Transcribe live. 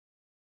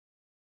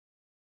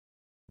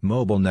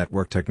Mobile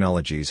network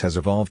technologies has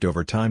evolved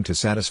over time to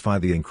satisfy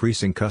the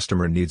increasing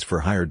customer needs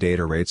for higher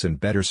data rates and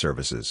better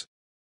services.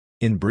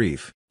 In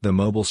brief, the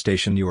mobile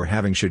station you are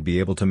having should be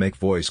able to make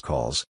voice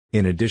calls,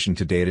 in addition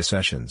to data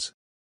sessions.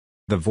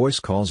 The voice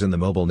calls in the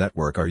mobile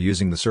network are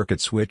using the circuit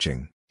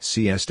switching,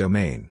 CS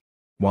domain,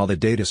 while the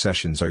data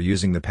sessions are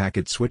using the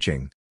packet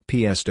switching,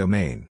 PS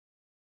domain.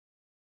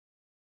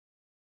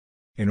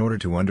 In order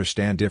to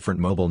understand different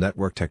mobile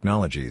network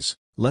technologies,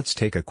 let's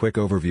take a quick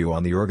overview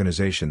on the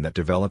organization that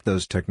developed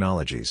those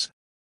technologies.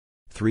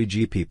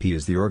 3GPP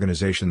is the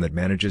organization that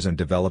manages and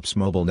develops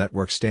mobile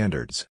network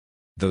standards.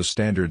 Those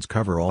standards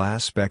cover all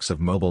aspects of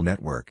mobile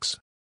networks.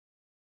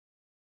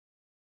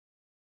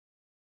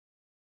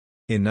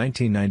 In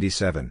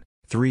 1997,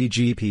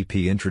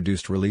 3GPP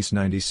introduced Release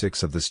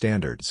 96 of the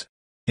standards.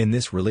 In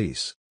this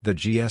release, the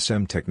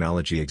GSM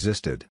technology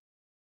existed.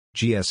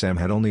 GSM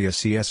had only a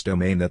CS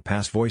domain that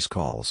passed voice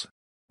calls,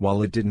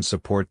 while it didn't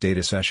support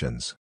data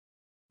sessions.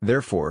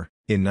 Therefore,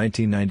 in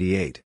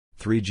 1998,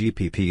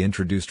 3GPP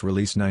introduced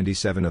Release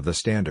 97 of the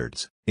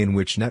standards, in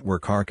which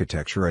network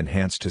architecture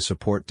enhanced to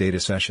support data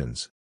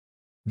sessions.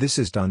 This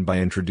is done by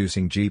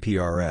introducing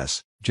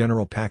GPRS,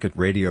 General Packet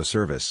Radio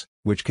Service,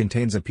 which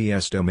contains a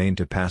PS domain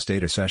to pass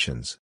data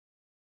sessions.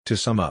 To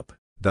sum up,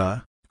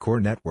 the core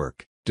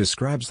network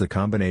describes the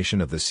combination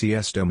of the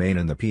CS domain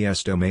and the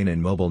PS domain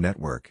in mobile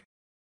network.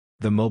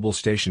 The mobile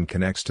station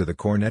connects to the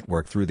core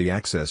network through the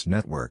access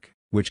network,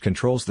 which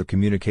controls the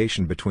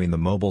communication between the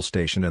mobile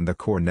station and the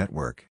core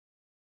network.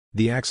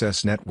 The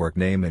access network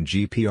name in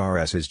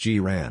GPRS is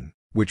GRAN,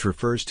 which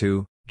refers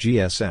to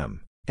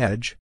GSM,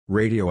 Edge,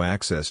 Radio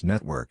Access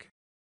Network.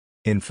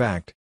 In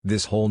fact,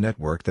 this whole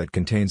network that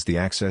contains the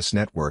access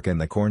network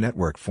and the core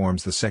network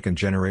forms the second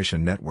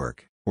generation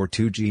network, or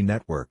 2G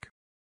network.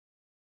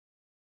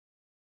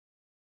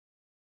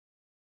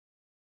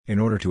 In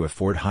order to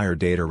afford higher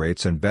data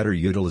rates and better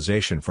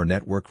utilization for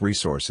network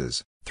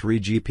resources,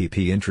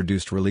 3GPP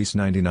introduced Release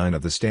 99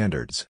 of the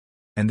standards.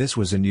 And this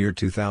was in year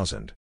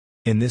 2000.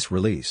 In this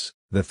release,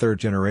 the third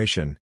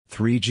generation,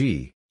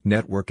 3G,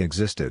 network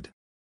existed.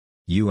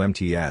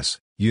 UMTS,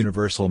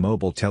 Universal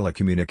Mobile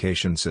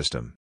Telecommunication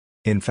System.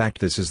 In fact,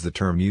 this is the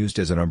term used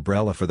as an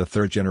umbrella for the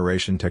third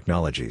generation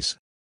technologies.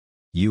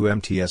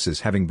 UMTS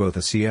is having both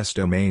a CS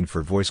domain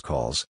for voice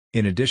calls,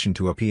 in addition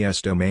to a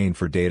PS domain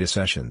for data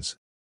sessions.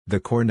 The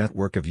core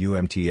network of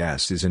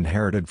UMTS is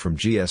inherited from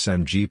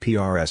GSM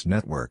GPRS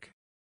network.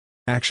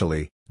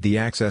 Actually, the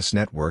access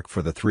network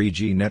for the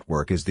 3G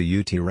network is the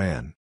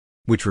UT-RAN,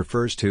 which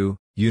refers to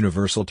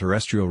Universal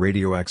Terrestrial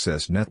Radio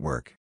Access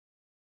Network.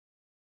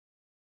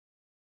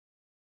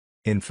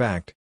 In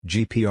fact,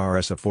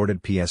 GPRS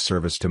afforded PS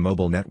service to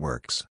mobile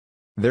networks.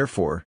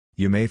 Therefore,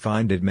 you may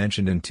find it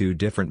mentioned in two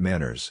different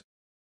manners.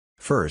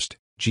 First,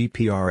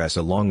 GPRS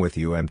along with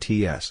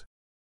UMTS.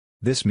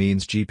 This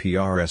means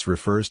GPRS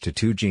refers to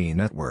 2G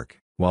network,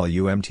 while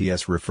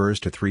UMTS refers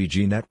to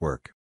 3G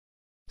network.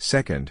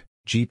 Second,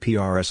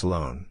 GPRS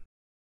alone.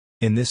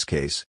 In this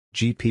case,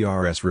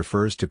 GPRS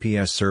refers to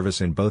PS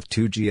service in both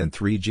 2G and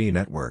 3G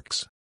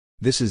networks.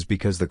 This is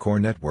because the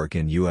core network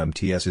in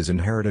UMTS is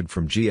inherited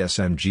from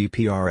GSM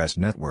GPRS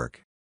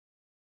network.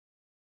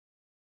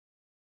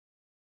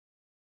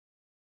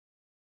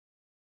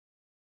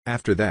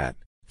 After that,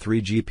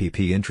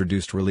 3GPP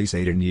introduced Release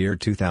 8 in year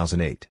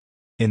 2008.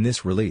 In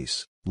this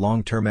release,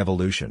 long-term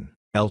evolution,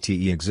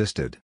 LTE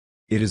existed.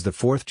 It is the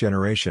fourth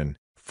generation,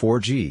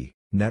 4G,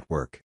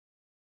 network.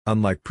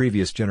 Unlike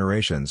previous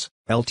generations,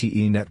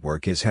 LTE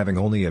network is having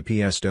only a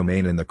PS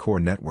domain in the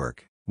core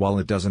network, while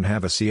it doesn't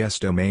have a CS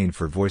domain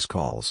for voice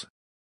calls.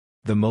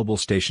 The mobile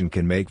station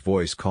can make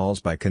voice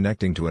calls by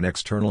connecting to an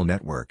external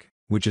network,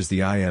 which is the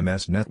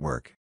IMS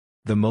network.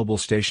 The mobile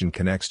station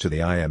connects to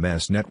the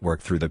IMS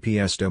network through the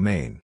PS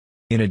domain.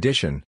 In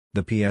addition,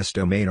 the PS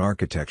domain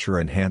architecture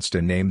enhanced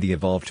and named the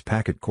Evolved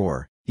Packet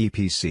Core,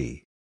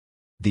 EPC.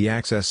 The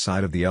access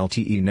side of the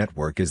LTE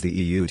network is the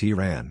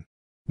EUT-RAN,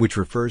 which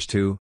refers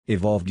to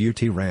Evolved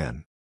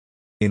UT-RAN.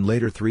 In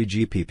later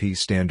 3GPP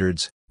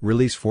standards,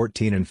 Release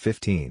 14 and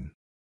 15,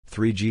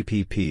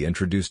 3GPP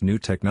introduced new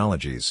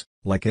technologies,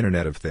 like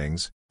Internet of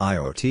Things,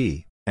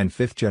 IoT, and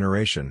fifth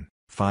generation,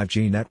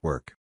 5G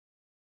network.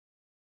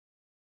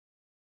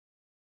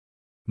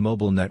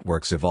 Mobile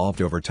networks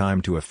evolved over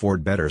time to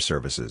afford better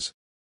services.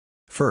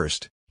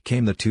 First,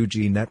 came the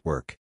 2G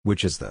network,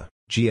 which is the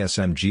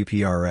GSM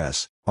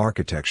GPRS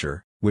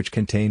architecture, which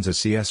contains a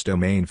CS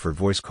domain for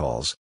voice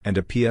calls, and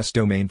a PS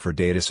domain for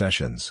data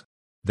sessions.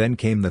 Then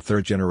came the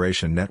third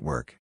generation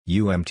network,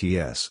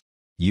 UMTS.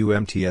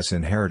 UMTS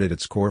inherited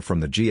its core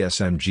from the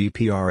GSM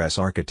GPRS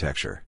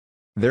architecture.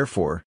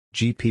 Therefore,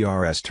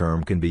 GPRS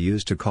term can be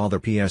used to call the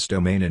PS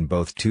domain in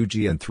both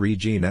 2G and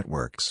 3G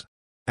networks.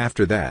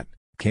 After that,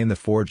 came the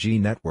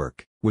 4G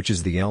network, which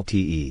is the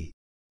LTE.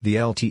 The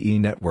LTE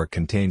network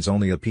contains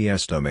only a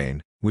PS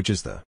domain, which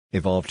is the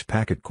Evolved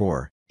Packet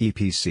Core,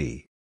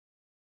 EPC.